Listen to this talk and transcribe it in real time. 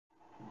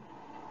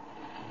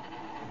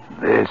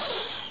This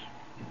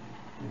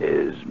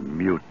is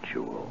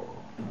mutual.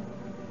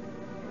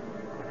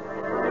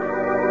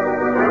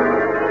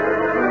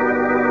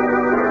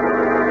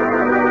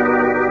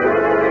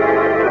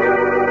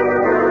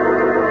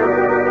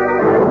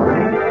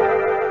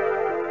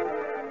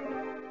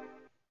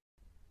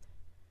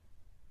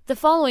 The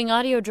following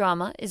audio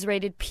drama is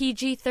rated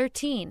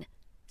PG-13,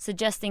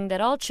 suggesting that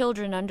all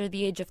children under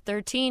the age of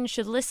 13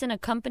 should listen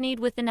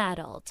accompanied with an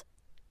adult.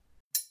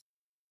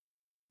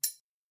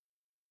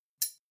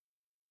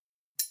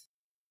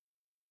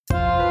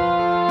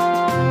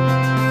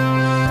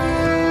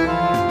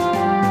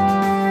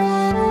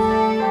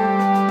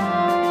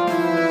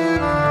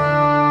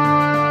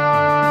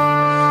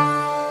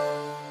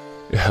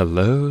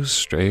 Hello,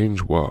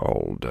 strange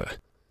world.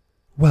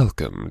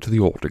 Welcome to the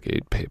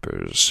Aldergate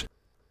Papers.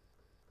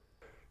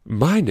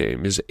 My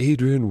name is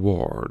Adrian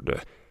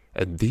Ward,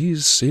 and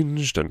these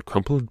singed and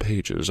crumpled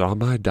pages are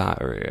my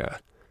diary,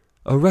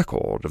 a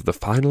record of the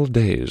final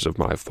days of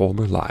my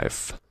former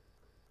life.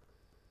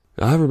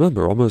 I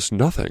remember almost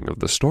nothing of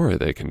the story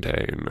they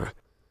contain.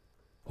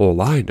 All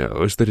I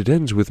know is that it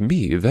ends with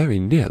me very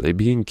nearly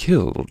being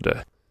killed,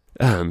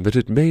 and that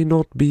it may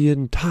not be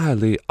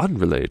entirely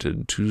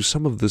unrelated to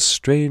some of the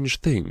strange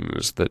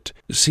things that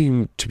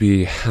seem to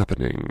be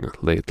happening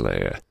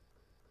lately.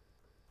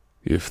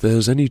 If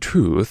there's any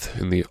truth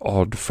in the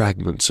odd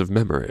fragments of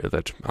memory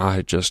that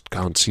I just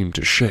can't seem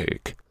to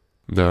shake,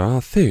 there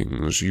are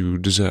things you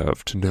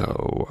deserve to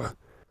know.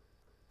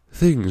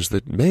 Things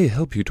that may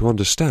help you to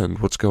understand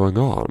what's going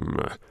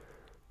on,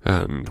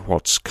 and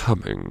what's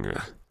coming.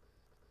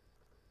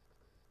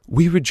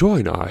 We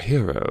rejoin our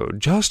hero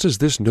just as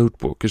this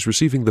notebook is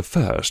receiving the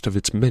first of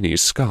its many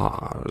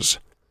scars.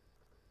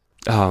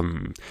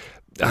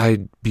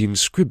 I'd been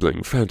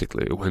scribbling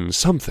frantically when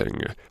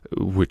something,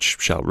 which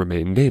shall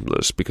remain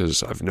nameless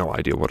because I've no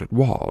idea what it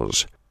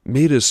was,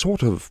 made a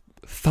sort of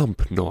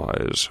thump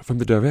noise from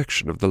the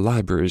direction of the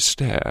library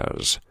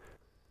stairs.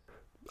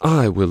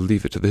 I will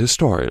leave it to the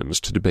historians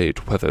to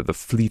debate whether the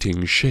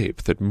fleeting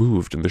shape that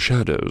moved in the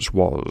shadows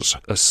was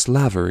a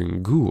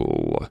slavering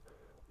ghoul,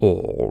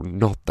 or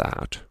not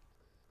that.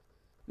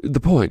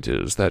 The point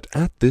is that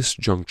at this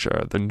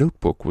juncture the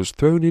notebook was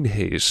thrown in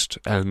haste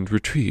and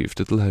retrieved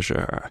at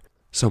leisure,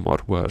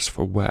 somewhat worse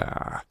for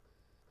wear.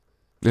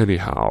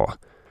 Anyhow,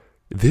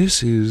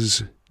 this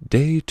is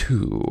Day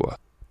 2,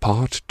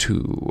 Part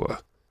 2.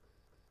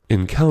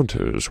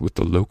 Encounters with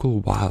the Local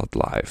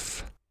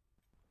Wildlife.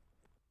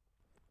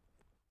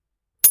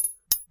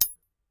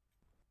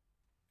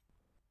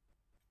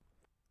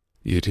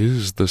 It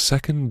is the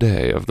second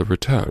day of the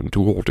return to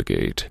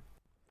Aldergate.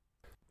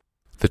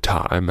 The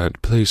time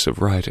and place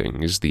of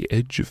writing is the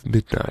edge of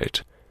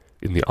midnight,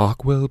 in the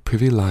Arkwell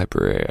Privy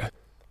Library,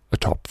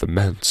 atop the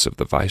manse of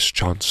the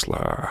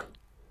Vice-Chancellor.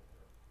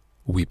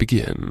 We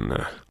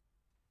begin.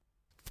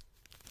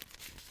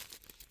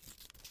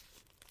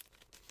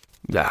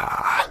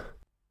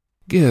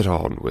 Get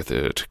on with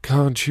it,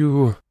 can't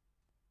you?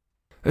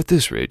 At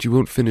this rate you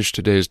won't finish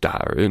today's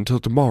diary until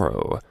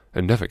tomorrow,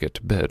 and never get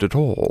to bed at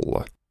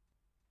all.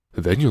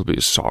 Then you'll be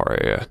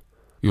sorry.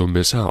 You'll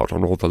miss out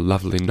on all the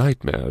lovely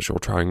nightmares you're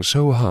trying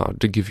so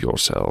hard to give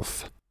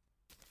yourself.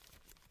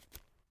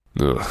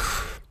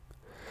 Ugh.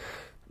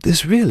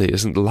 This really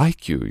isn't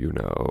like you, you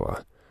know.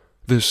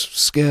 This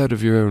scared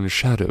of your own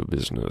shadow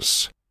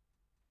business.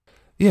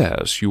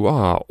 Yes, you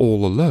are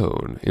all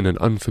alone in an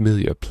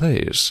unfamiliar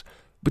place,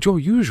 but you're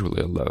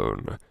usually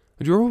alone,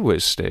 and you're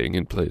always staying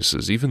in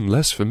places even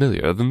less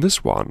familiar than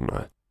this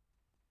one.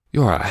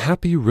 You're a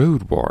happy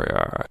road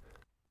warrior.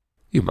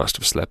 You must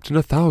have slept in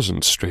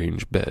 1,000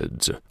 strange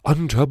beds,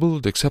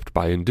 untroubled except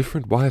by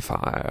indifferent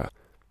Wi-Fi,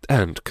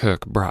 and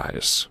Kirk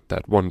Bryce,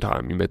 that one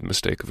time you made the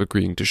mistake of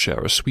agreeing to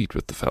share a suite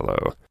with the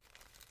fellow.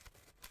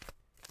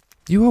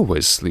 You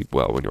always sleep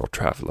well when you're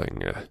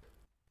traveling.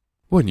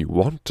 When you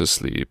want to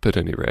sleep, at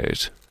any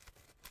rate.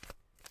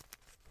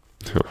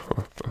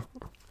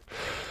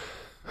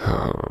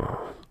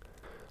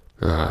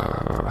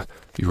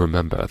 You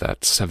remember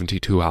that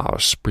 72-hour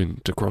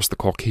sprint across the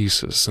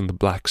Caucasus and the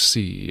Black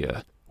Sea,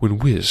 when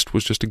whist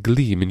was just a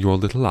gleam in your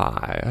little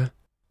eye?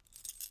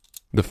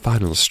 The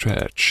final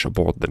stretch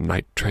aboard the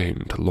night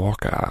train to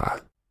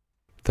Lorca.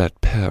 That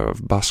pair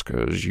of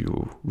buskers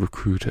you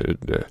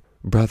recruited,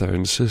 brother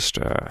and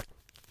sister.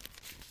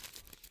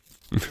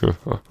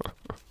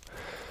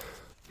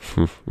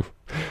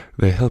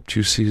 They helped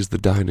you seize the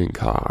dining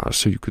car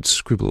so you could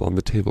scribble on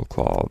the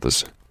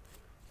tablecloths.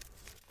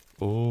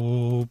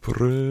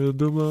 Auprès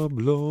de ma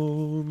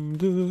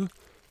blonde,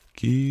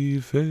 qui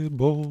fait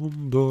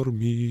bon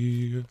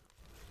dormir.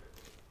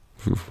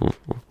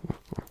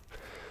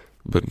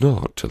 But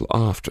not till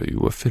after you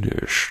were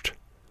finished.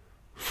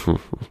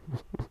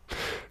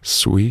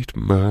 Sweet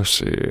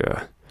mercy.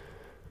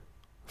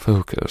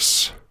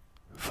 Focus,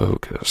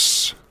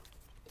 focus.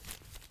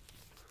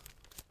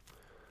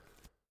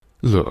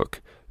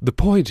 Look, the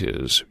point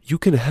is, you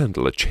can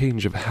handle a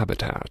change of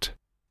habitat.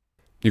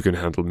 You can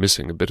handle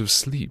missing a bit of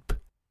sleep.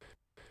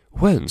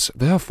 Whence,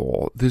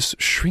 therefore, this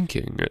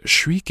shrinking,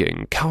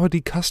 shrieking,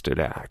 cowardly custard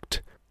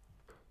act?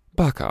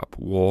 Buck up,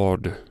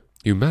 Ward.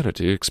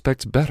 Humanity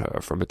expects better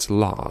from its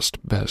last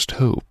best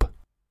hope.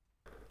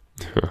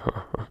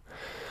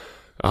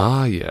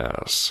 Ah,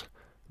 yes.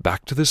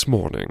 Back to this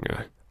morning,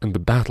 and the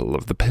Battle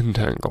of the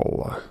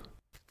Pentangle.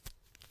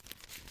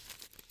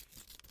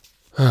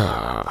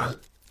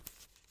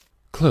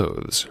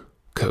 Clothes,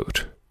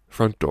 coat,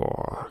 front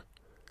door.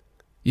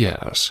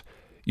 Yes,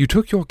 you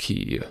took your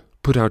key,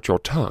 put out your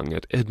tongue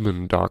at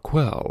Edmund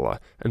Darquell,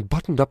 and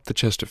buttoned up the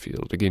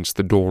Chesterfield against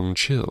the dawn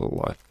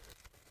chill.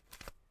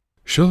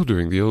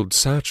 Shouldering the old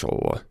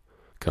satchel,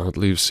 can't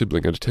leave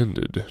sibling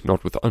unattended,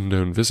 not with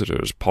unknown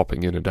visitors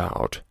popping in and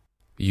out,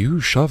 you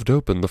shoved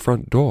open the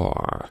front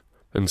door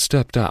and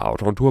stepped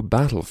out onto a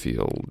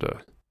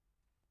battlefield.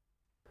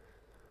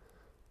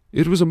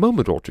 It was a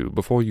moment or two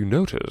before you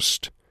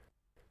noticed.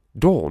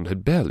 Dawn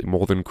had barely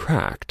more than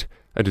cracked,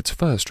 and its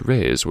first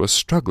rays were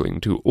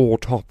struggling to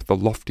o'ertop the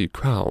lofty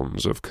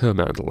crowns of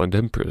Kermantle and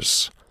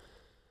Empress.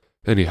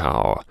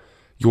 Anyhow,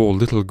 your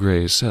little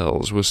grey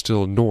cells were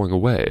still gnawing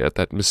away at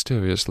that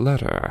mysterious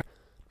letter,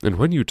 and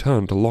when you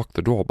turned to lock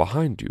the door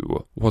behind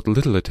you, what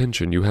little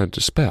attention you had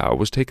to spare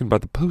was taken by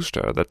the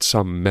poster that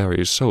some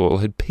merry soul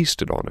had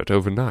pasted on it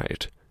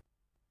overnight.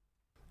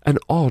 An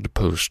odd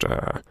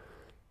poster,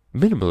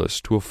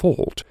 minimalist to a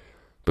fault,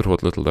 but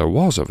what little there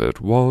was of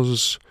it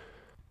was,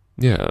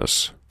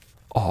 yes,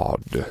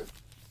 odd.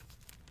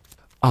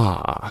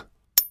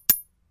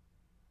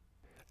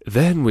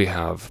 Then we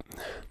have...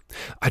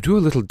 I drew a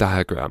little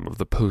diagram of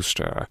the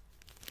poster.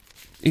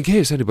 In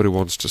case anybody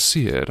wants to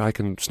see it, I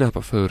can snap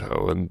a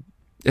photo, and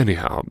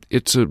anyhow,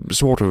 it's a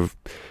sort of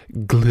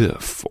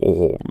glyph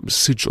or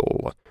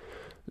sigil.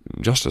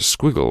 Just a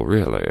squiggle,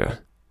 really.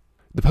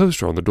 The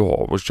poster on the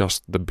door was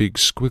just the big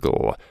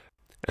squiggle,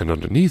 and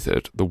underneath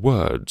it the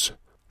words,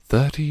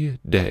 30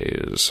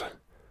 days.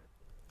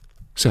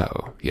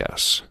 So,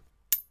 yes.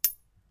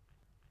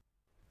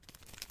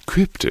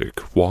 Cryptic,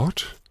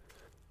 what?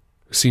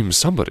 Seems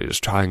somebody's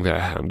trying their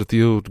hand at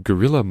the old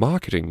guerrilla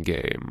marketing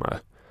game.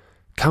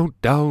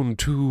 Countdown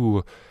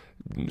to...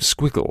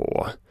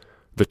 squiggle.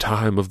 The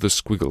time of the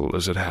squiggle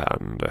is at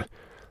hand.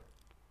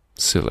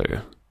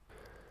 Silly.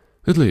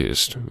 At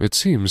least, it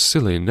seems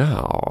silly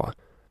now.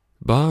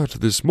 But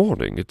this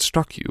morning it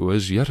struck you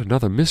as yet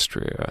another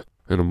mystery,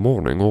 in a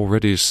morning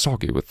already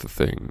soggy with the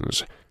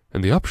things,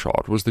 and the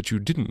upshot was that you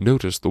didn't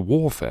notice the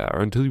warfare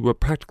until you were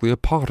practically a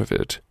part of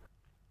it.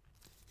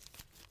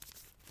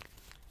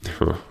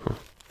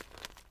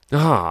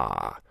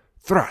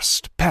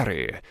 Thrust,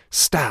 parry,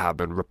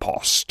 stab, and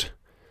riposte.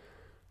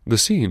 The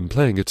scene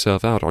playing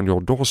itself out on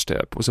your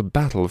doorstep was a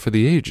battle for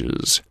the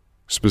ages,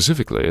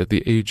 specifically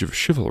the age of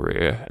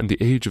chivalry and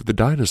the age of the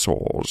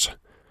dinosaurs.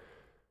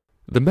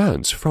 The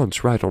manse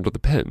fronts right onto the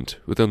pent,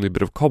 with only a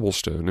bit of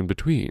cobblestone in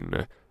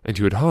between, and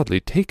you had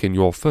hardly taken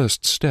your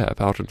first step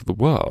out into the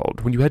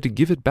world when you had to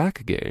give it back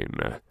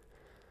again.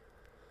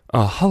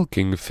 A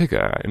hulking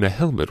figure in a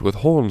helmet with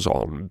horns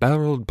on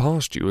barreled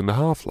past you in the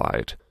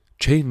half-light,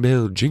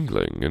 chainmail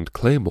jingling and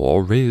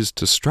claymore raised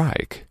to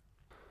strike.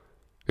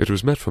 It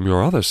was met from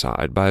your other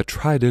side by a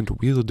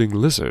trident-wielding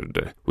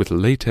lizard with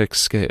latex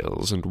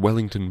scales and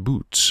Wellington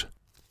boots.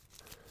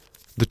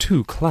 The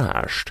two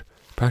clashed,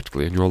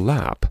 practically in your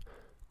lap,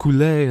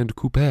 coulée and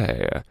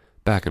coupé,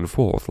 back and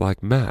forth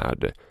like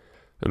mad,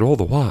 and all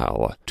the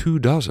while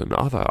 24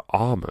 other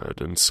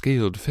armored and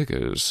scaled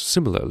figures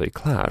similarly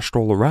clashed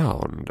all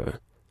around.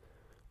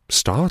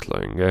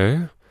 Startling,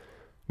 eh?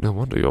 No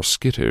wonder you're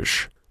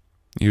skittish.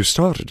 You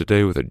started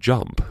today with a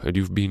jump, and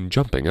you've been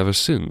jumping ever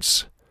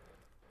since.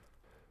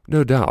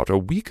 No doubt a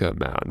weaker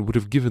man would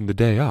have given the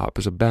day up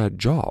as a bad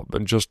job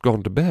and just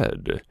gone to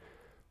bed.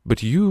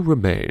 But you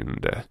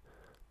remained.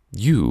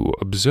 You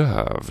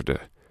observed.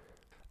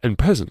 And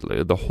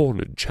presently the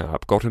horned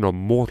chap got in a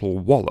mortal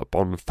wallop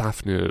on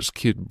Fafnir's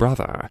kid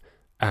brother,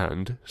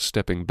 and,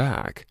 stepping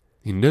back,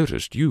 he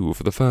noticed you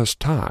for the first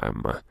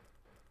time.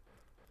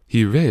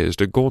 He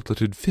raised a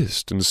gauntleted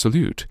fist in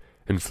salute,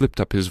 and flipped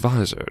up his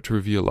visor to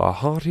reveal a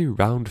hearty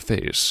round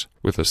face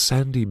with a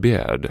sandy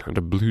beard and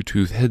a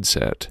Bluetooth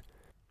headset.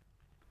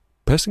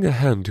 Pressing a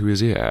hand to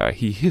his ear,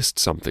 he hissed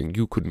something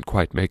you couldn't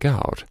quite make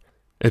out,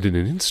 and in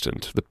an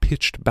instant the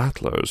pitched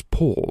battlers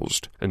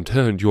paused and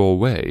turned your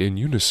way in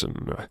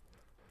unison.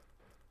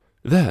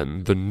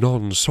 Then the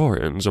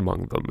non-saurians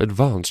among them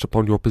advanced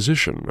upon your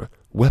position,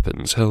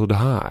 weapons held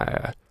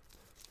high.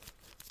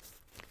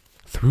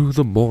 Through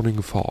the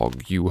morning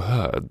fog you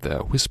heard their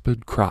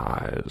whispered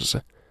cries.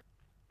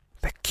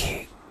 "The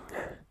king!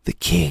 The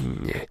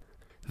king!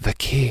 The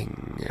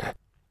king!"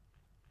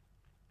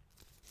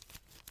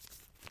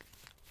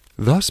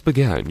 Thus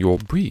began your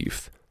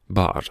brief,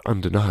 but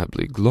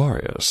undeniably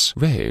glorious,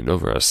 reign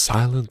over a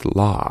silent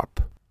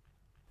LARP.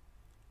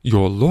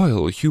 Your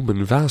loyal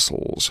human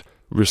vassals,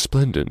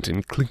 resplendent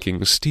in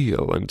clinking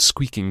steel and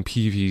squeaking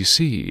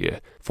PVC,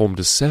 formed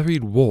a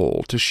serried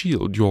wall to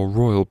shield your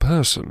royal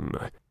person.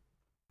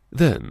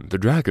 Then the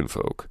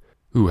dragonfolk,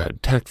 who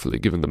had tactfully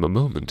given them a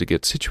moment to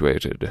get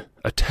situated,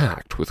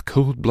 attacked with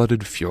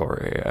cold-blooded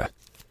fury.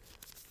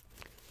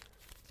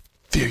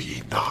 "Fear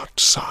ye not,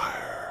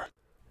 sire."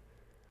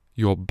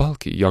 Your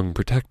bulky young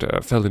protector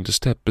fell into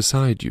step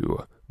beside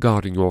you,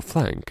 guarding your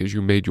flank as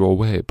you made your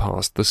way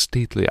past the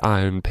stately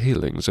iron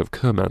palings of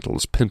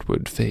Kermantle's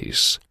Pentwood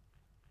face.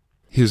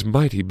 His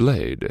mighty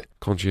blade,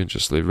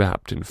 conscientiously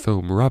wrapped in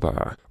foam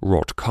rubber,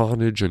 wrought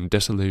carnage and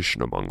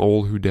desolation among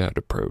all who dared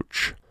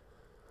approach.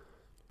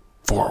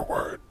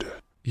 "Forward,"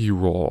 he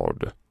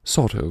roared,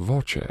 sotto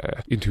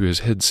voce, into his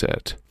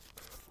headset.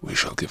 "We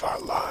shall give our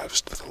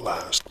lives to the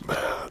last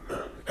man,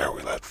 ere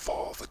we let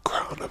fall the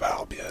crown of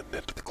Albion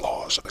into the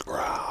claws of the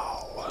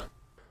Growl."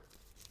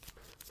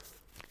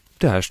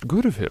 Dashed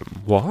good of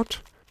him,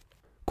 what?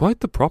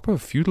 Quite the proper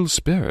feudal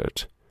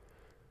spirit.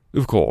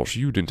 Of course,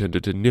 you'd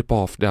intended to nip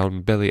off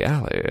down Belly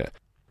Alley.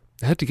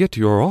 Had to get to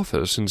your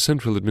office in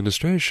Central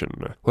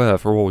Administration, where,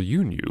 for all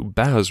you knew,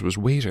 Baz was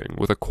waiting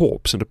with a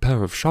corpse and a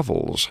pair of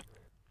shovels.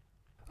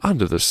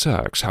 Under the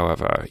circs,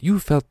 however, you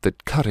felt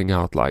that cutting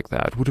out like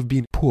that would have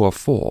been poor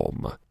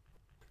form.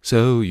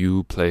 So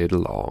you played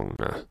along.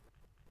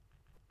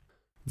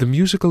 The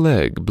musical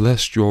egg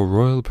blessed your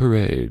royal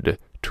parade,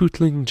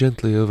 tootling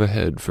gently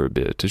overhead for a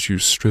bit as you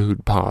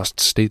strode past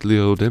stately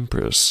old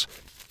Empress,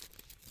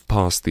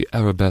 past the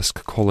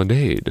arabesque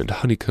colonnade and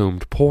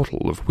honeycombed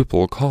portal of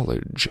Whipple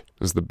College,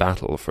 as the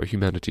battle for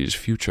humanity's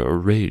future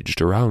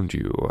raged around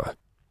you.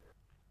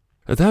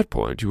 At that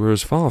point you were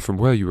as far from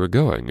where you were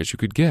going as you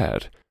could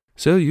get,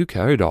 so you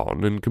carried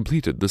on and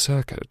completed the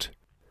circuit.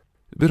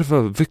 A bit of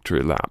a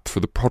victory lap for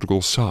the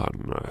prodigal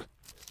son.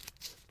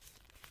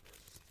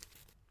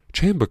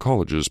 Chamber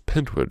College's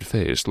Pentwood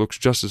face looks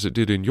just as it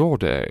did in your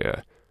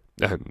day,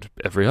 and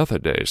every other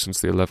day since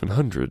the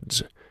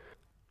 1100s.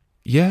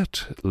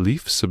 Yet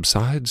leaf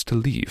subsides to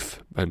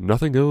leaf, and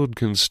nothing old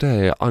can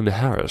stay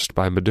unharassed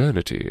by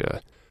modernity.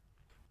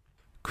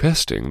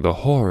 Cresting the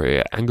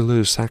hoary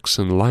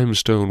Anglo-Saxon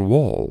limestone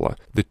wall,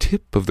 the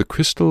tip of the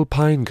crystal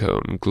pine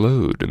cone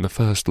glowed in the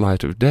first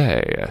light of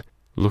day,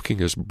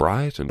 looking as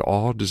bright and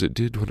odd as it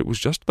did when it was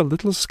just a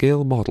little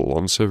scale model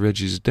on Sir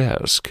Reggie's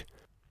desk.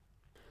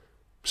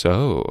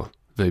 So,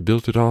 they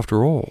built it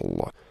after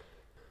all.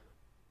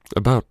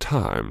 About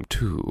time,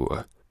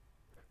 too.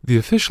 The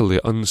officially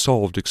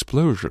unsolved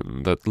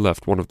explosion that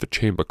left one of the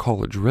Chamber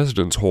College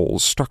residence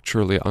halls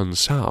structurally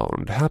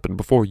unsound happened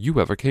before you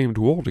ever came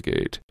to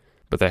Aldergate,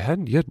 but they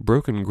hadn't yet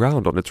broken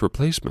ground on its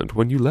replacement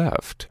when you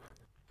left.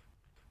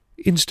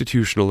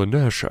 Institutional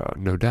inertia,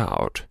 no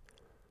doubt.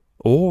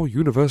 Or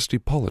university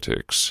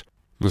politics.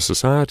 The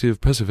Society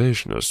of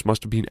Preservationists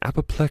must have been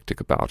apoplectic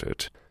about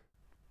it.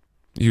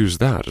 Use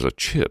that as a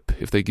chip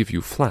if they give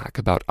you flack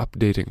about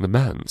updating the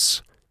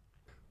manse.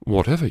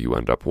 Whatever you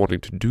end up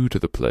wanting to do to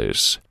the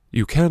place,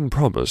 you can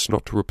promise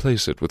not to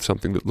replace it with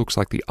something that looks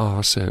like the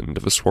arse end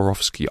of a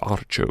Swarovski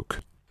artichoke.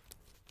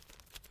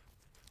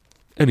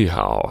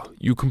 Anyhow,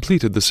 you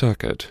completed the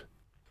circuit.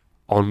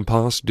 On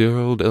past dear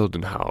old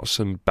Eldon House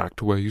and back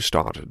to where you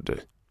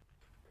started.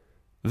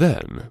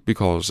 Then,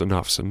 because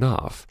enough's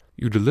enough,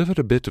 you delivered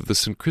a bit of the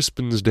St.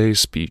 Crispin's Day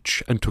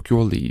speech and took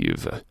your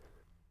leave.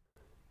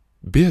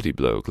 Beardy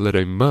Bloke led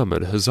a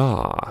murmured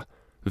huzzah,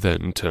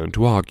 then turned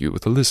to argue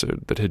with the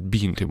lizard that had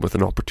beamed him with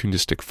an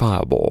opportunistic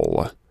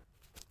fireball.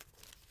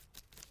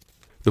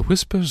 The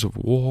whispers of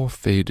war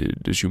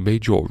faded as you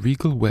made your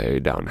regal way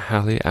down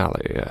Halley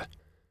Alley.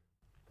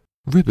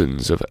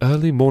 Ribbons of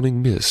early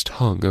morning mist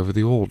hung over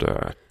the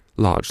Alder,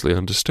 largely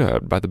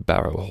undisturbed by the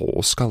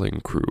Barrow-Hall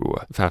sculling crew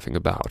faffing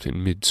about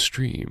in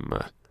mid-stream.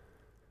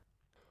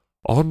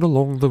 On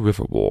along the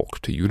Riverwalk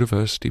to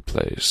University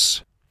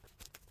Place.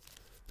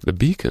 The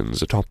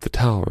beacons atop the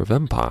Tower of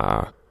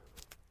Empire.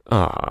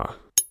 Ah.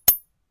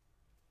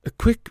 A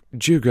quick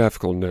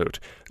geographical note.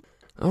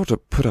 I ought to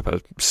put up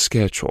a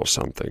sketch or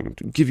something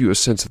to give you a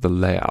sense of the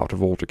layout of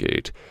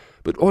Aldergate,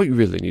 but all you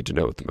really need to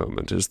know at the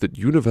moment is that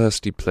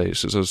University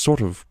Place is a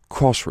sort of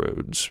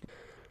crossroads.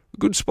 A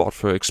good spot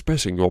for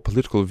expressing your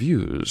political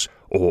views,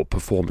 or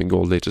performing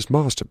your latest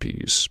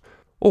masterpiece,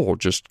 or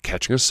just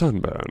catching a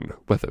sunburn,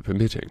 weather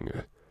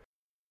permitting.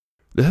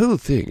 The whole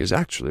thing is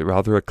actually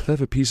rather a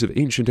clever piece of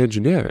ancient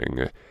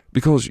engineering,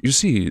 because, you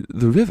see,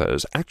 the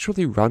rivers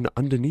actually run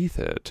underneath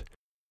it.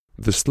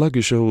 The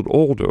sluggish old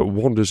Alder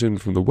wanders in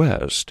from the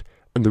west,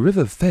 and the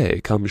River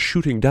Fay comes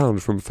shooting down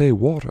from Fay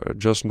Water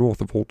just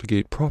north of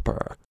Aldergate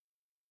proper.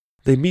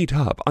 They meet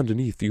up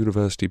underneath the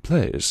University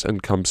Place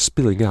and come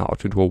spilling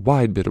out into a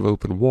wide bit of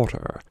open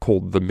water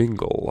called the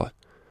Mingle.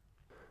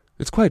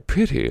 It's quite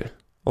pretty.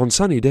 On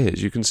sunny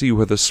days you can see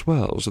where the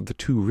swells of the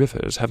two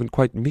rivers haven't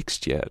quite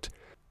mixed yet,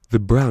 the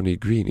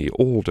browny-greeny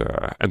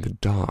Alder and the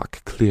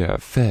dark, clear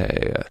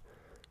Fay.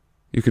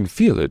 You can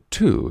feel it,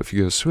 too, if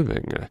you go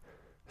swimming.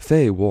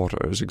 Fay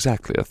water is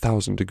exactly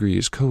 1,000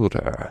 degrees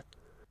colder.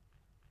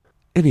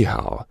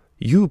 Anyhow,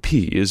 UP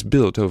is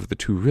built over the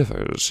two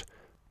rivers.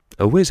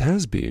 Always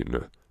has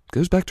been.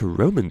 Goes back to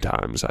Roman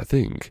times, I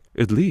think.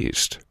 At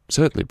least.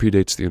 Certainly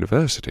predates the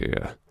university.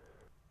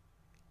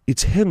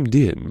 It's hemmed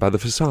in by the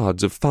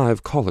facades of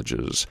 5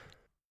 colleges.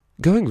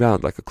 Going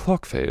round like a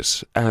clock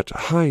face, at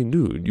high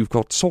noon you've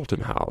got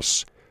Salton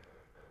House.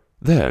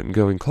 Then,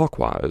 going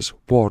clockwise,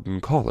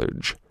 Warden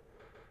College.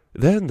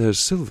 Then there's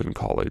Sylvan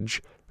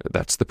College,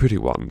 That's the pretty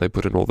one they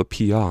put in all the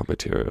PR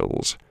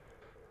materials.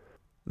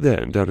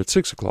 Then, down at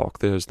 6 o'clock,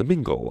 there's the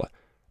Mingle,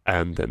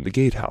 and then the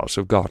Gatehouse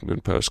of Garden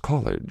and Purse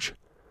College.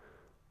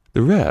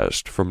 The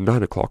rest, from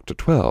 9 o'clock to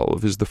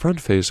 12, is the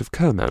front face of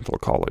Kermantle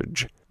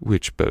College,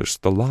 which boasts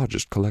the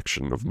largest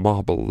collection of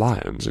marble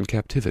lions in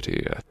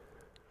captivity.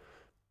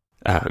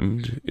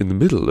 And, in the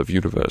middle of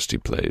University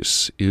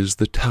Place, is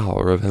the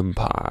Tower of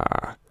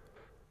Empire.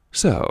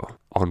 So,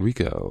 on we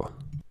go.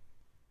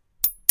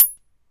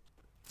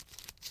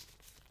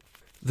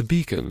 The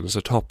beacons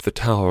atop the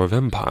Tower of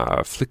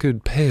Empire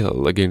flickered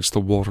pale against the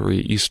watery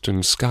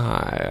eastern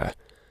sky.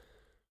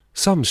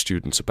 Some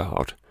students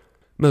about,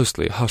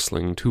 mostly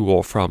hustling to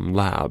or from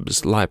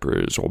labs,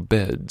 libraries, or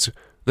beds,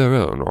 their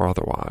own or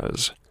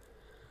otherwise.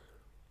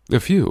 A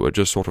few are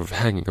just sort of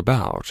hanging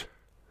about.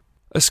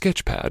 A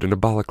sketchpad and a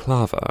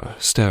balaclava,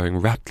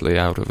 staring raptly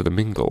out over the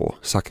Mingle,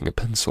 sucking a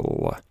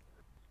pencil.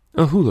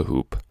 A hula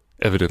hoop,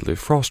 evidently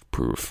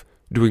frost-proof,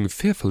 doing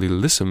fearfully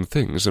lissom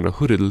things in a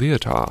hooded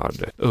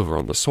leotard over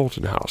on the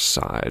Salton House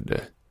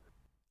side.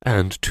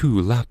 And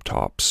 2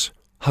 laptops,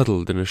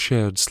 huddled in a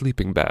shared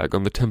sleeping bag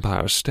on the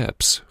Tempire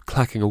steps,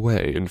 clacking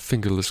away in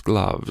fingerless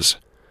gloves.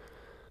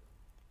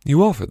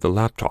 You offered the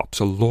laptops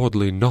a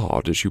lordly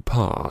nod as you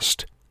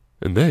passed,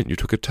 and then you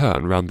took a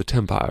turn round the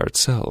Tempire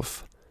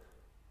itself.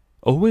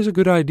 Always a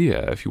good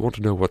idea if you want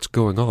to know what's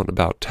going on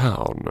about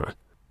town.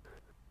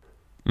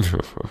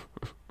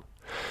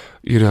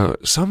 You know,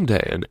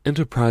 someday an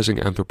enterprising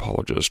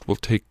anthropologist will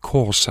take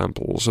core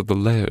samples of the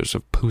layers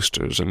of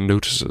posters and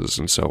notices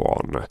and so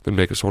on, then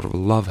make a sort of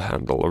love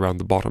handle around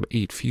the bottom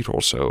 8 feet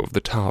or so of the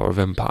Tower of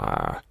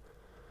Empire.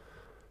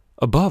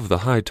 Above the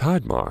high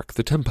tide mark,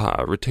 the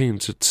Tempire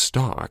retains its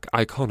stark,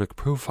 iconic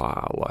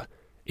profile,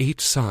 8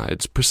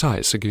 sides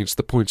precise against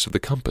the points of the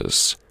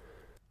compass.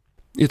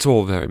 It's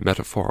all very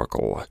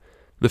metaphorical.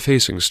 The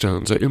facing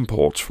stones are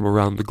imports from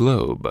around the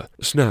globe,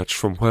 snatched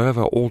from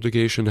wherever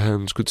Aldegation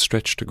hands could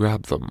stretch to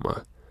grab them.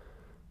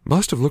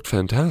 Must have looked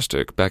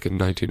fantastic back in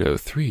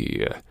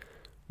 1903.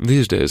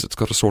 These days it's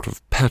got a sort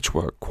of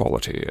patchwork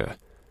quality.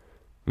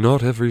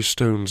 Not every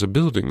stone's a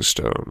building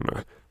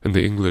stone, and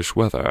the English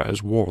weather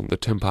has worn the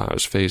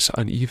Tempire's face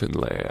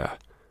unevenly.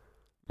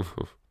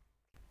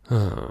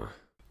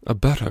 A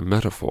better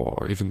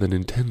metaphor even than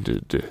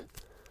intended.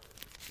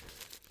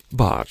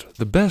 But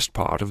the best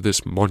part of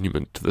this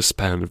monument to the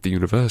span of the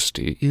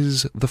university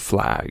is the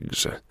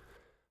flags.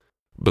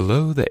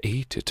 Below the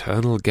 8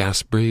 eternal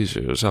gas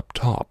braziers up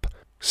top,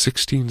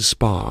 16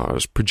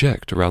 spars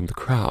project around the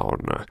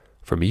crown,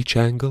 from each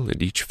angle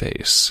and each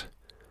face.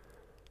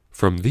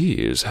 From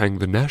these hang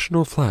the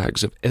national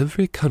flags of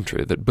every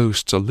country that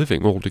boasts a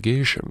living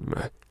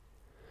Aldegation.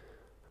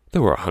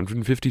 There were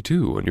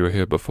 152 when you were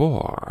here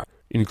before,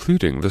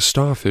 including the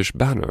starfish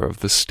banner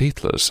of the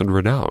stateless and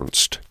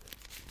renounced.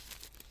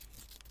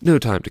 No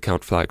time to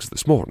count flags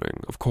this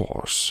morning, of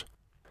course.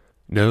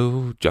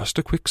 No, just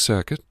a quick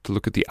circuit to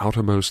look at the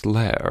outermost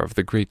layer of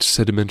the great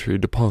sedimentary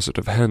deposit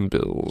of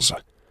handbills.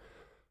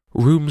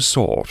 Rooms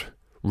sought,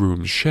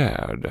 rooms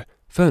shared,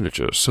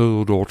 furniture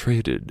sold or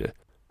traded,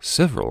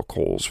 several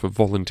calls for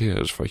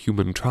volunteers for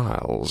human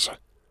trials.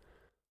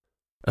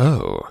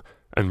 Oh,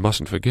 and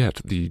mustn't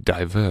forget the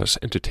diverse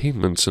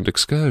entertainments and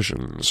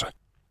excursions.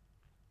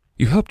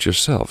 You helped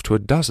yourself to a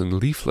dozen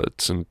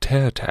leaflets and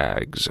tear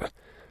tags.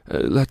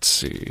 Let's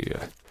see.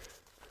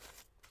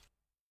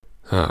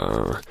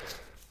 All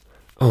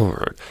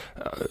right.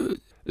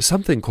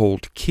 Something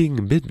called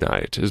King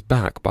Midnight is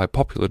back by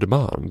popular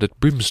demand at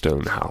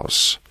Brimstone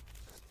House.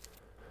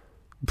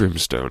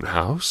 Brimstone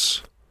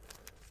House?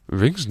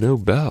 Rings no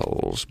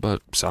bells,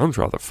 but sounds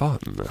rather fun.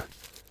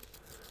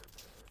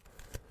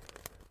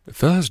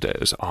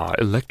 Thursdays are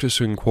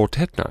Electro-Swing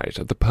Quartet Night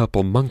at the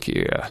Purple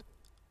Monkey.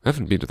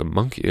 Haven't been to the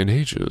Monkey in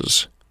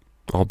ages,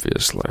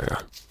 obviously.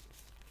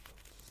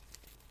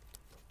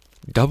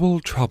 Double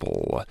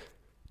Trouble.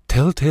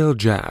 Telltale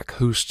Jack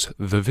hosts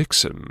The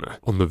Vixen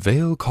on the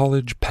Vale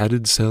College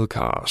Padded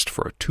Cellcast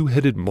for a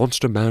 2-headed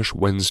Monster Mash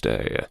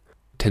Wednesday,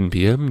 10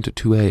 p.m. to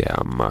 2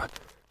 a.m.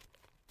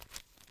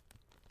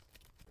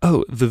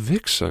 Oh, The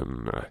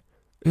Vixen.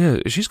 Yeah,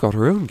 she's got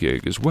her own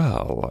gig as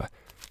well.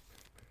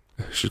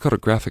 She's got a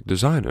graphic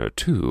designer,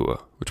 too,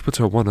 which puts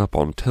her one up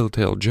on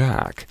Telltale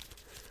Jack.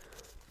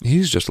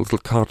 He's just a little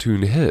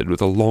cartoon head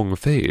with a long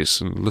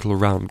face and little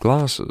round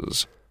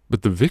glasses.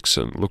 But the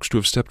Vixen looks to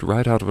have stepped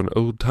right out of an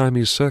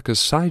old-timey circus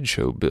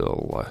sideshow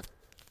bill.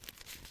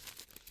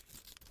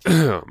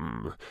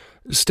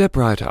 Step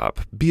right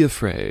up, be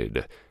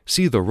afraid.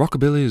 See the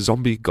rockabilly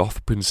zombie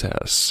goth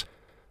princess.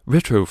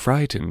 Retro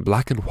fright in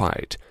black and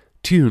white.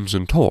 Tunes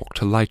and talk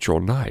to light your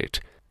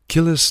night.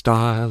 Killer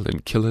style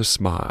and killer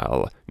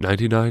smile.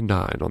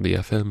 99.9 on the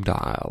FM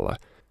dial.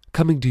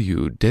 Coming to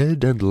you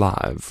dead and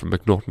live from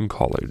McNaughton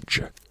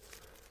College.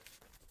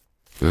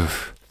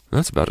 Ugh.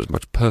 That's about as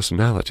much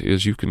personality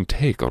as you can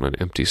take on an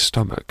empty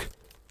stomach.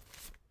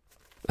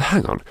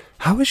 Hang on,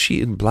 how is she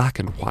in black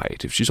and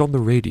white if she's on the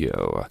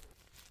radio?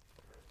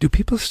 Do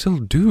people still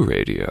do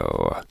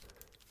radio?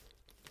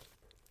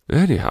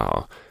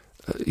 Anyhow,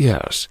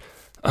 yes,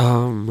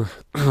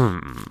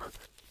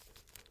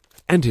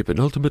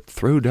 Anti-penultimate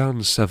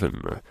Throwdown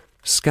 7.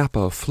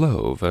 Scappa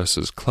Flow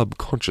versus Club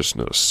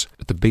Consciousness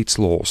at the Bates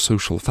Law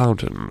Social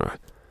Fountain.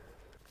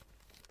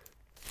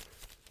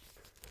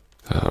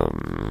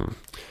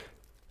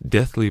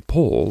 Deathly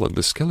Paul and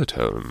the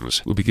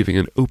Skeletones will be giving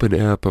an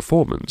open-air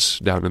performance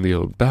down in the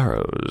Old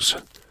Barrows.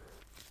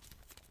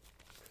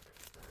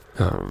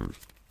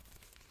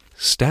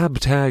 Stab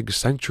Tag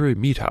Sanctuary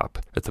Meetup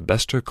at the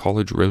Bester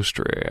College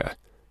Roastery.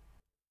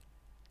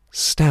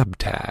 Stab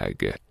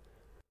Tag.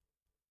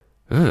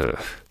 Ugh.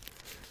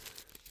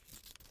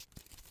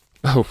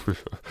 Oh,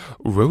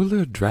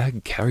 Roller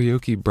Drag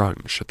Karaoke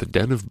Brunch at the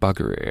Den of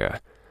Buggery.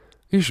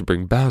 You should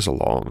bring Baz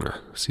along,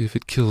 see if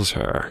it kills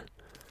her.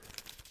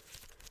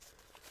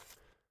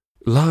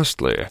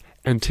 Lastly,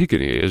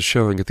 Antigone is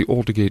showing at the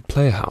Aldergate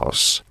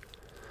Playhouse.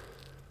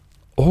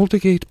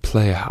 Aldergate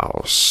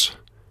Playhouse.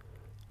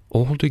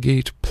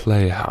 Aldergate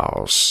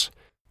Playhouse.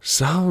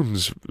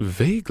 Sounds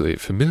vaguely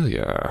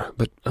familiar,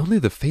 but only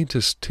the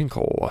faintest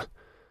tinkle.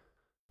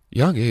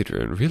 Young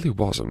Adrian really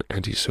was an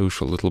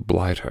antisocial little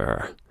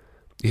blighter.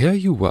 Here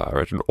you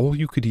were at an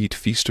all-you-could-eat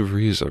feast of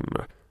reason,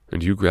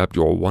 and you grabbed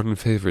your one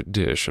favorite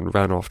dish and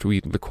ran off to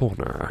eat in the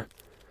corner.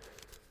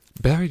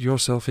 Buried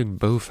yourself in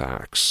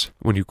Bowfax,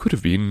 when you could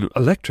have been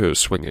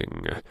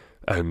electro-swinging,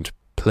 and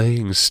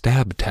playing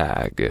stab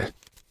tag.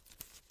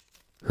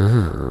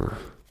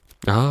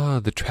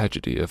 The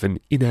tragedy of an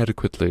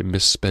inadequately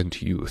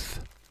misspent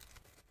youth.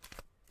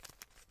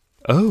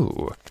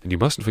 Oh, and you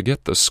mustn't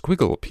forget the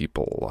Squiggle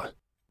people.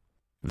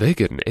 They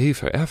get an A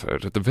for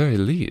effort at the very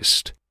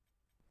least.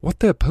 What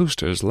their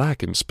posters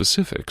lack in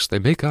specifics, they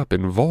make up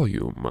in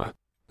volume.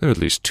 There are at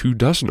least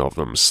 24 of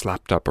them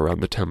slapped up around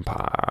the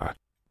Tempire.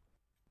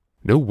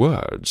 No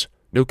words,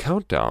 no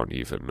countdown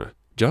even,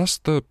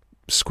 just the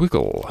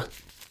squiggle.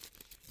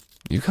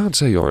 You can't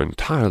say you're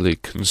entirely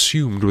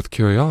consumed with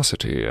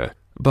curiosity,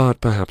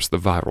 but perhaps the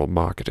viral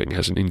marketing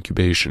has an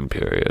incubation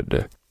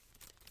period.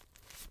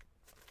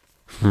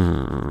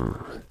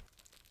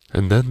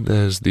 And then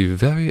there's the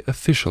very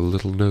official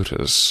little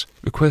notice,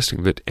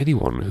 requesting that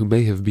anyone who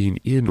may have been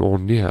in or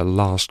near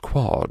Last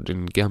Quad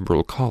in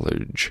Gambrel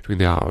College between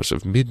the hours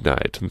of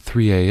midnight and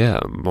 3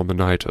 a.m. on the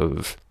night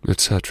of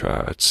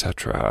etc.,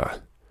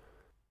 etc.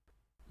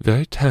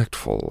 Very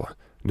tactful,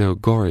 no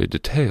gory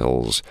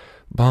details,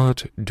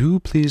 but do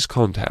please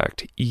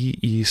contact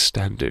E.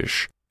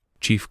 Standish,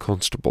 Chief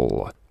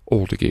Constable,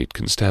 Aldergate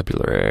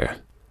Constabulary.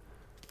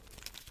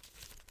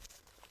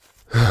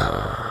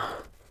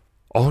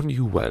 On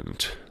you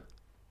went.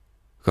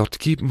 Got to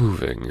keep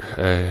moving,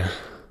 eh?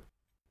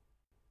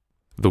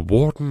 The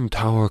Warden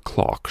Tower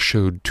clock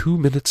showed 2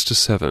 minutes to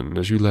 7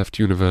 as you left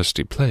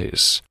University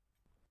Place.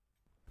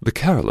 The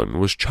carillon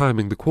was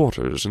chiming the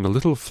quarters in a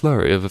little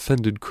flurry of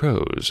offended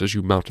crows as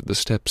you mounted the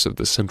steps of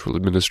the Central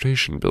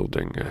Administration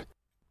Building.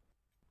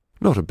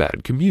 Not a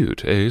bad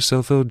commute, eh,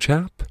 self-old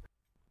chap?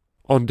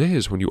 On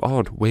days when you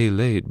aren't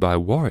waylaid by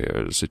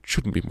warriors, it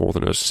shouldn't be more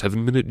than a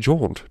 7-minute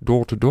jaunt,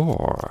 door to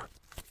door.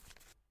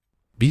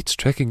 Beats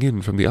trekking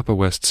in from the Upper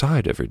West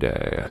Side every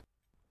day.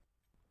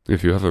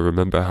 If you ever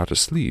remember how to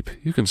sleep,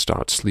 you can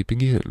start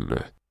sleeping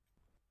in.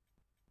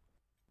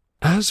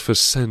 As for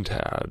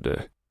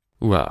Centad,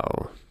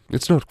 well,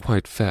 it's not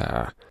quite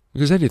fair,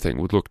 because anything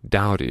would look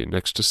dowdy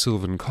next to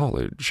Sylvan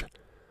College.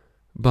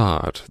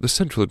 But the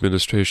Central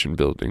Administration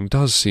Building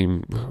does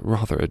seem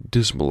rather a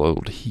dismal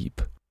old heap.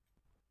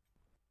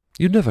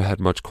 You'd never had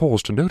much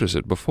cause to notice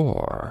it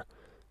before.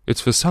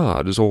 Its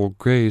facade is all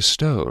grey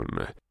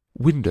stone,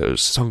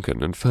 windows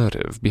sunken and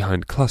furtive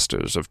behind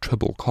clusters of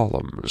treble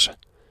columns.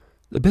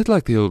 A bit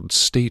like the old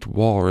State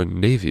War and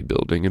Navy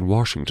building in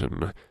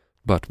Washington,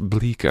 but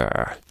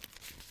bleaker.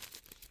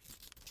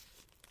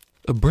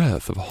 A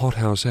breath of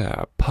hothouse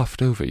air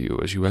puffed over you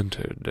as you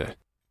entered.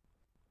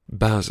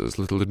 Baz's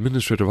little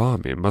administrative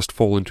army must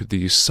fall into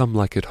the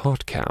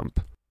some-like-it-hot camp.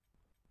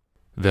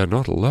 They're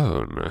not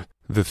alone.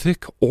 The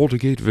thick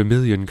Aldergate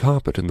vermilion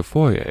carpet in the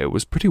foyer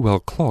was pretty well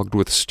clogged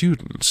with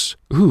students,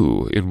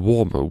 who, in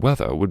warmer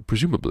weather, would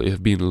presumably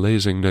have been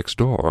lazing next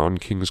door on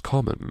King's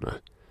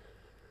Common.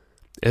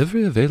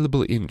 Every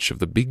available inch of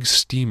the big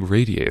steam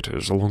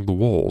radiators along the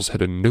walls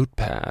had a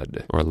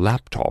notepad or a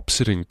laptop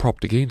sitting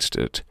propped against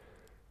it,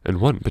 and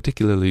one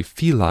particularly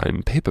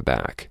feline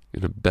paperback,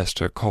 in a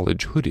Bester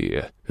College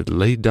hoodie, had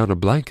laid down a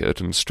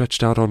blanket and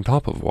stretched out on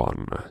top of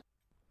one.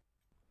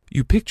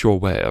 You picked your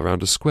way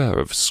around a square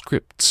of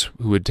scripts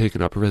who had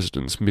taken up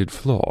residence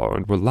mid-floor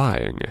and were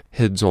lying,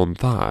 heads on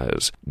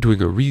thighs,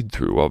 doing a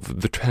read-through of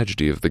The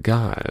Tragedy of the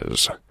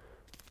Guys.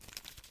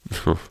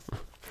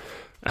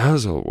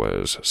 As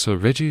always, Sir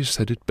Reggie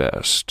said it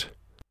best.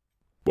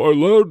 By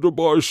land or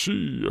by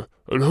sea,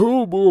 and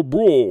home or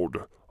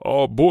abroad,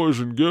 our boys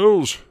and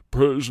girls,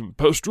 praise and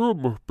pester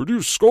 'em,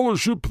 produce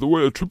scholarship the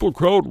way a Triple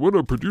Crown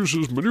winner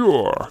produces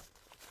manure.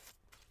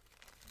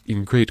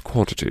 In great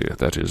quantity,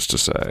 that is to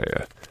say,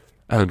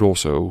 and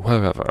also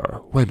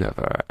wherever,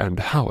 whenever, and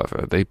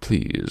however they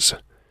please.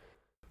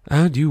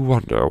 And you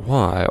wonder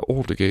why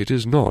Aldergate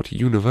is not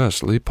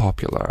universally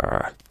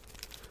popular.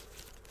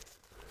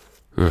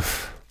 Ugh.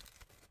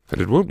 And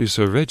it won't be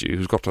Sir Reggie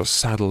who's got to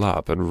saddle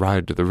up and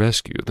ride to the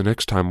rescue the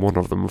next time one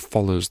of them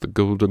follows the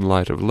golden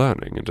light of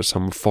learning into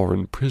some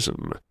foreign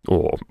prison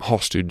or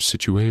hostage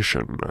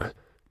situation.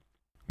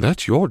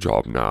 That's your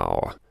job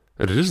now,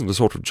 and it isn't the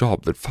sort of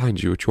job that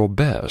finds you at your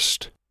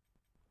best.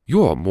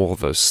 You're more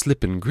the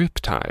slip-and-grip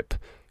type.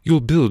 You'll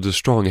build a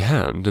strong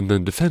hand and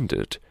then defend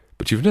it,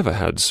 but you've never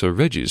had Sir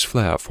Reggie's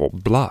flair for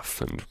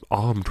bluff and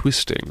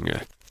arm-twisting.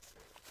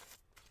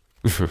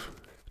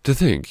 To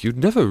think you'd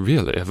never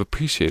really have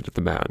appreciated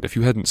the man if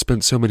you hadn't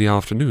spent so many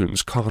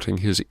afternoons carting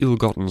his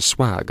ill-gotten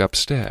swag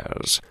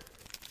upstairs.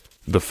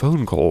 The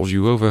phone calls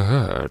you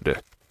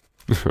overheard.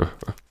 I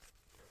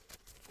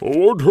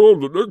want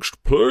on the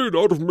next plane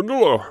out of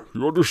Manila,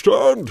 you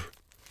understand?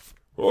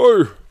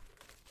 Aye,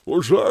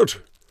 what's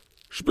that?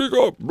 Speak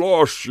up,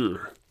 blast you.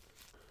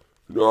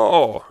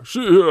 Now,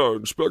 see here,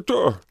 Inspector,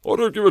 I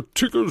don't give a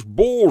tinker's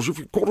balls if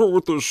you caught her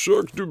with the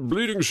Cirque du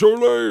Bleeding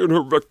Soleil in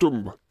her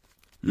rectum.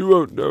 You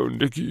won't know,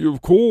 Nicky,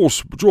 of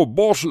course, but your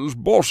boss's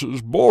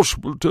boss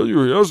will tell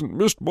you he hasn't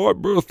missed my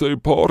birthday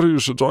party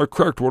since I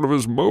cracked one of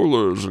his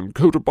molars in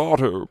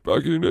Cotabato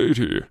back in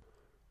 '80.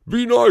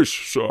 Be nice,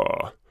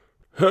 sir.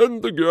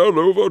 Hand the girl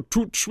over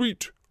tout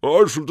sweet.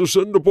 I shall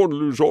descend upon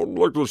Luzon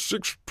like the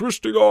Sixth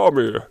Twisting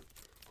Army.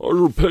 I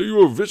shall pay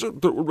you a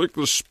visit that will make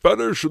the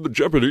Spanish and the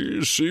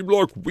Japanese seem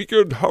like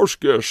weekend house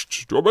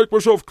guests. Do I make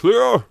myself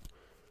clear?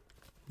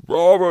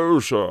 Bravo,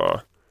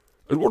 sir.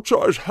 And what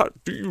size hat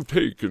do you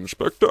take,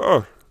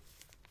 Inspector?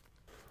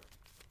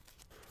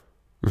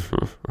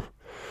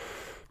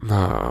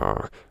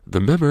 The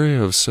memory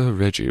of Sir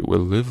Reggie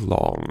will live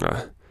long.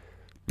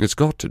 It's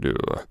got to do.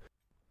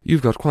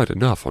 You've got quite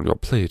enough on your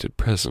plate at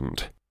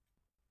present.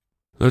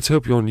 Let's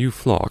hope your new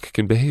flock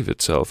can behave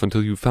itself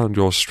until you've found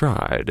your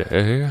stride,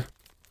 eh?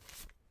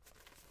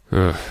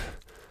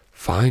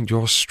 Find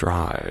your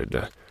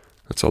stride.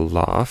 That's a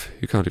laugh.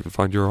 You can't even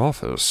find your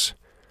office.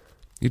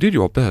 You did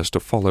your best to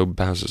follow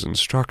Baz's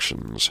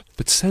instructions,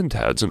 but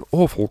Centad's an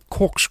awful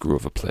corkscrew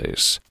of a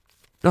place.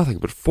 Nothing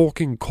but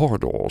forking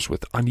corridors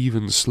with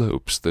uneven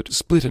slopes that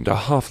split into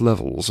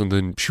half-levels and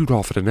then shoot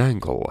off at an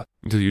angle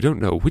until you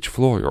don't know which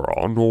floor you're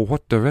on or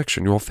what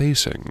direction you're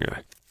facing.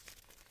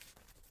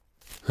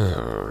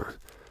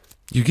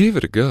 You gave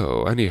it a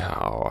go,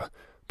 anyhow,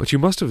 but you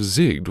must have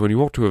zigged when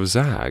you ought to have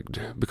zagged,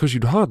 because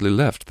you'd hardly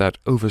left that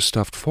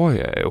overstuffed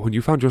foyer when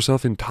you found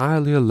yourself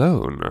entirely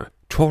alone,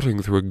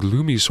 trotting through a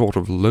gloomy sort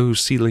of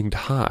low-ceilinged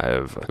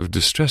hive of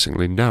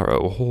distressingly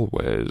narrow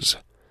hallways.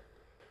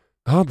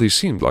 Hardly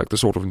seemed like the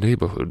sort of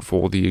neighborhood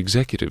for the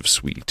executive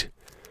suite.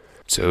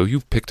 So you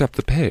picked up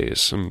the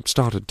pace and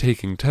started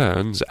taking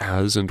turns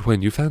as and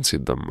when you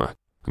fancied them,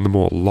 and the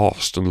more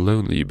lost and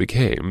lonely you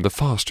became, the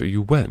faster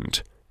you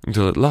went,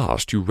 until at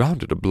last you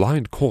rounded a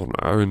blind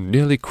corner and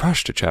nearly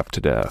crushed a chap to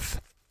death.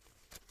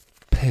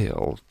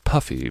 Pale,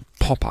 puffy,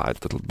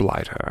 pop-eyed little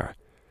blighter.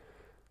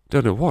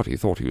 Don't know what he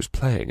thought he was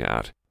playing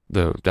at,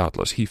 though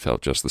doubtless he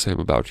felt just the same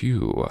about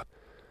you.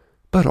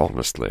 But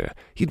honestly,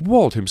 he'd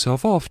walled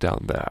himself off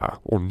down there,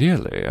 or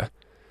nearly.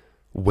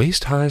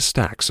 Waist-high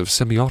stacks of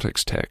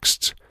semiotics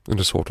texts, and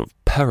a sort of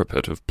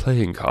parapet of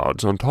playing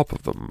cards on top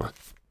of them.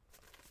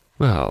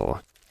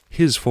 Well,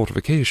 his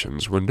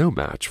fortifications were no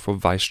match for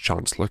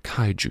Vice-Chancellor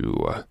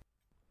Kaiju.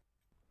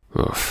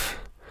 Oof.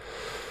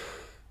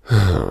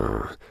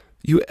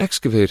 You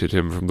excavated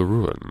him from the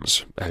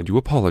ruins, and you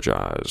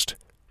apologized.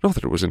 Not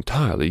that it was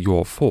entirely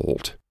your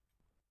fault.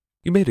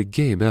 You made a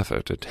game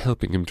effort at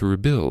helping him to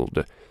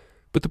rebuild,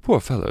 but the poor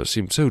fellow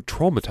seemed so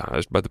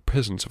traumatized by the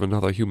presence of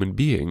another human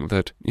being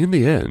that, in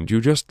the end, you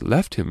just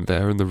left him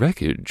there in the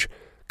wreckage,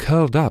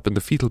 curled up in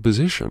the fetal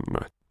position,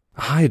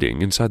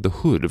 hiding inside the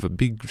hood of a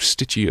big,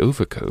 stitchy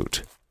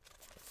overcoat.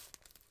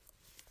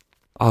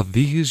 Are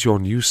these your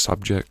new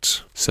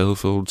subjects,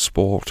 self-old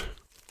sport?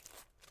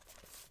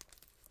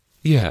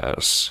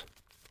 Yes.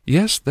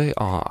 Yes, they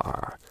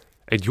are.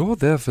 And you're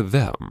there for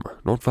them,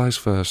 not vice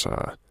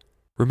versa.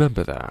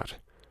 Remember that.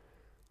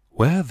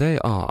 Where they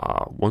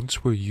are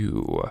once were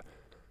you,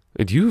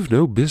 and you've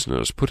no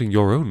business putting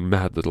your own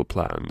mad little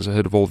plans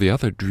ahead of all the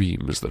other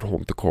dreams that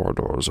haunt the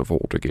corridors of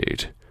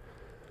Aldergate.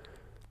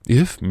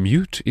 If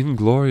mute,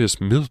 inglorious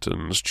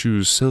Miltons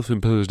choose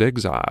self-imposed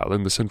exile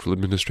in the Central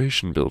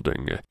Administration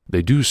Building,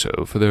 they do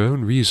so for their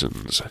own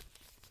reasons.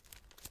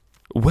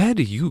 Where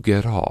do you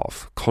get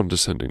off,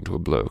 condescending to a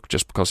bloke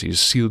just because he's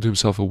sealed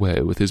himself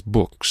away with his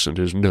books and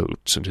his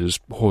notes and his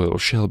Hoyle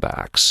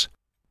shellbacks?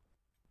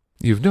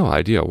 You've no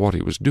idea what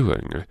he was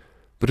doing,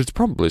 but it's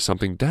probably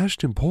something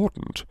dashed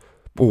important,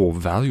 or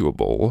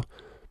valuable,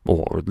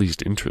 or at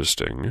least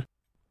interesting.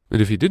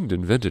 And if he didn't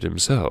invent it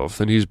himself,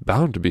 then he's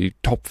bound to be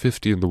top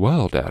 50 in the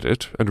world at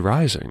it, and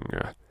rising.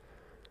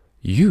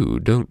 You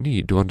don't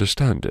need to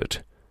understand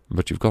it,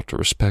 but you've got to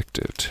respect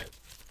it.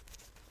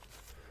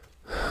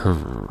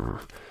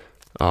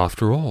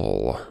 After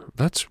all,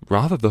 that's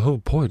rather the whole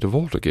point of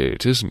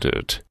Aldergate, isn't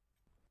it?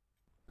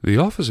 The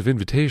office of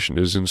invitation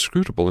is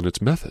inscrutable in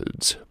its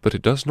methods, but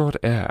it does not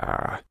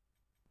err.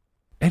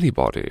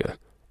 Anybody,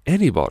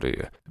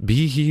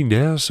 be he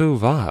ne'er so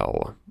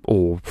vile,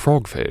 or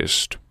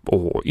frog-faced,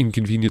 or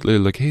inconveniently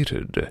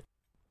located.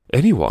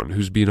 Anyone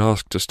who's been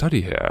asked to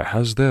study here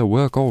has their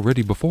work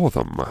already before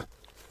them.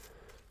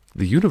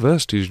 The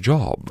university's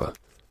job,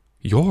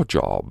 your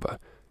job,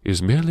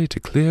 is merely to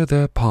clear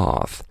their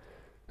path,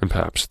 and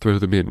perhaps throw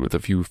them in with a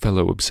few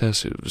fellow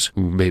obsessives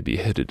who may be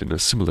headed in a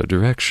similar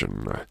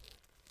direction.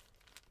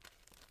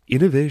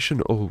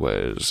 Innovation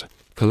always,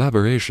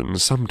 collaboration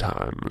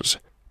sometimes,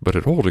 but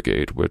at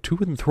Aldergate we're too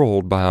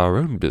enthralled by our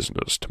own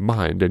business to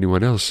mind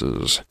anyone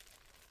else's.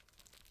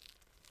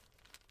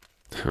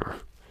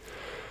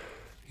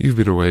 You've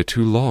been away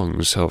too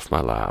long, Self,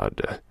 my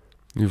lad.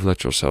 You've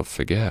let yourself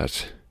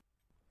forget.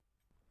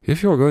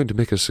 If you're going to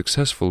make a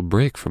successful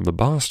break from the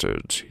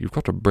bastards, you've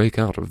got to break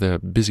out of their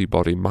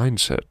busybody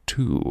mindset,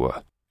 too.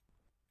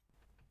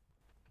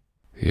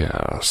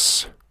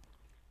 Yes.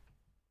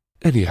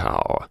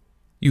 Anyhow,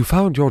 you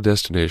found your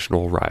destination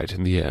all right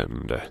in the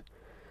end.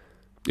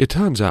 It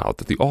turns out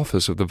that the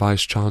office of the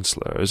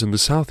Vice-Chancellor is in the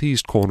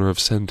southeast corner of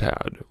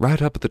Sentad,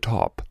 right up at the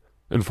top,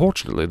 and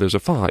fortunately there's a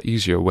far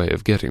easier way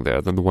of getting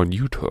there than the one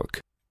you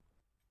took.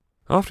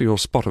 After your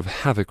spot of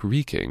havoc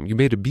wreaking, you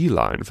made a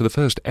beeline for the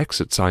first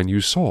exit sign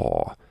you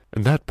saw,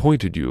 and that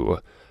pointed you,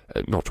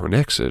 not to an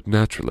exit,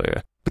 naturally,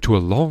 but to a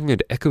long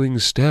and echoing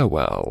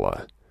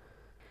stairwell.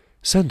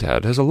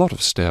 Sentad has a lot of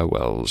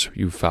stairwells,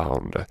 you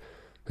found,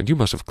 and you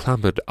must have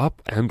clambered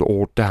up and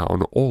or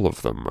down all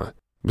of them,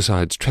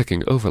 besides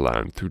trekking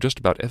overland through just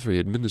about every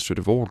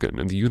administrative organ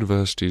in the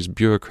university's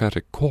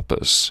bureaucratic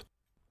corpus.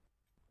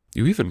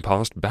 You even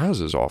passed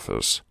Baz's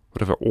office,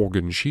 whatever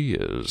organ she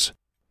is.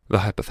 The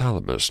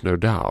hypothalamus, no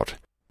doubt,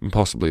 and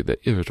possibly the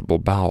irritable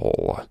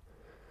bowel.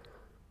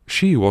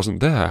 She wasn't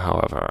there,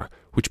 however,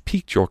 which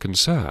piqued your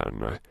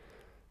concern.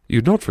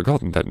 You'd not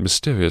forgotten that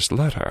mysterious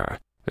letter,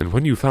 and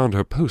when you found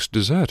her post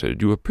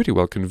deserted, you were pretty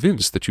well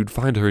convinced that you'd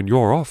find her in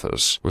your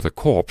office with a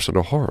corpse and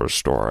a horror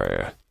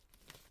story.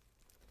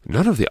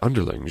 None of the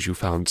underlings you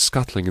found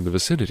scuttling in the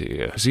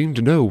vicinity seemed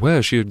to know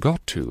where she had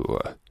got to.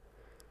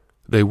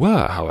 They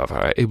were,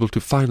 however, able to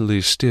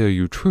finally steer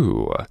you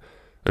true,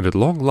 and at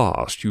long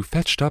last you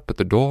fetched up at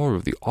the door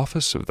of the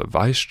office of the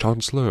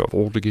Vice-Chancellor of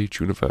Aldergate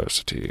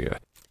University.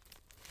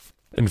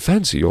 And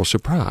fancy your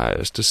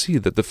surprise to see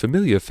that the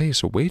familiar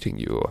face awaiting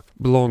you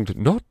belonged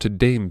not to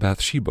Dame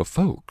Bathsheba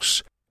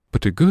Fawkes,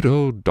 but to good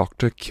old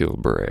Dr.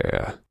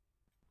 Kilbury.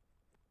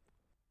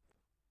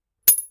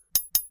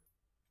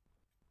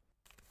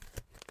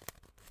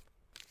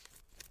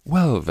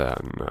 Well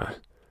then,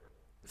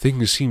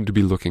 things seem to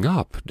be looking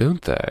up,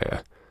 don't they?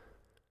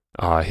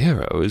 Our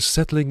hero is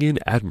settling in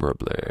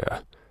admirably,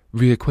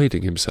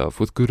 reacquainting himself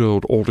with good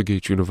old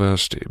Aldergate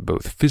University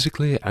both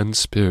physically and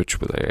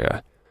spiritually,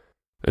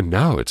 and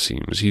now it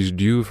seems he's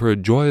due for a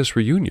joyous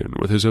reunion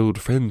with his old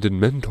friend and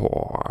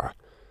mentor.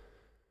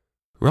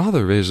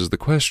 Rather raises the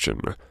question,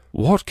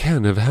 what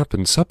can have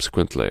happened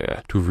subsequently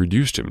to have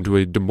reduced him to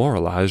a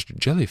demoralized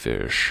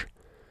jellyfish?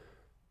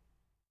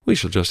 We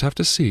shall just have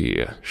to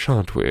see,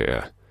 shan't we?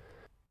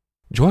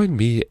 Join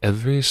me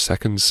every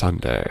second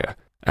Sunday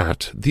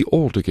at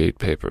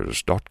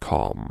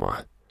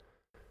thealdergatepapers.com.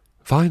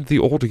 Find the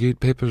Aldergate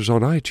Papers on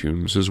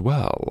iTunes as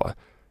well,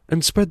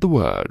 and spread the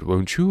word,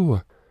 won't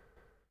you?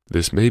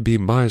 This may be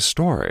my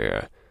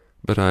story,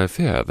 but I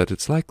fear that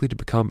it's likely to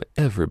become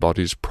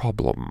everybody's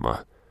problem.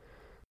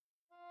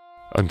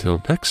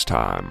 Until next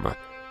time,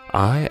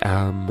 I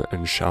am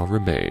and shall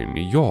remain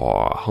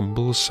your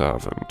humble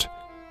servant,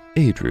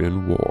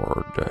 Adrian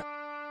Ward.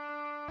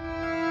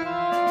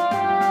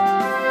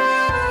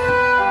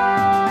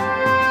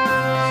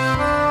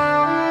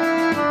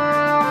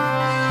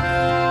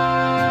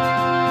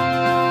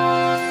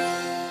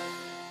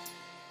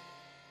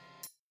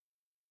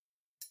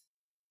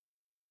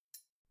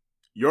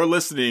 You're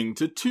listening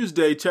to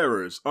Tuesday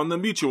Terrors on the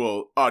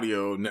Mutual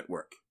Audio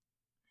Network.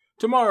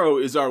 Tomorrow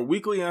is our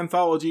weekly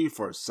anthology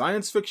for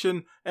science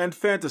fiction and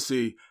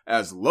fantasy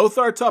as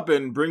Lothar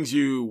Tuppen brings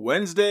you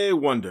Wednesday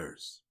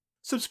Wonders.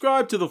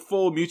 Subscribe to the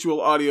full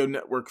Mutual Audio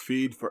Network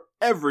feed for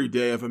every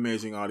day of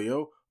amazing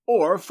audio,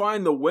 or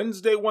find the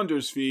Wednesday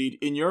Wonders feed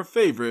in your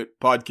favorite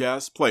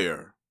podcast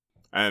player.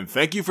 And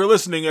thank you for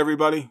listening,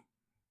 everybody.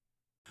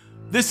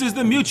 This is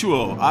the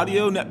Mutual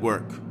Audio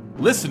Network.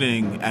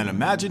 Listening and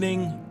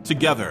imagining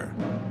together.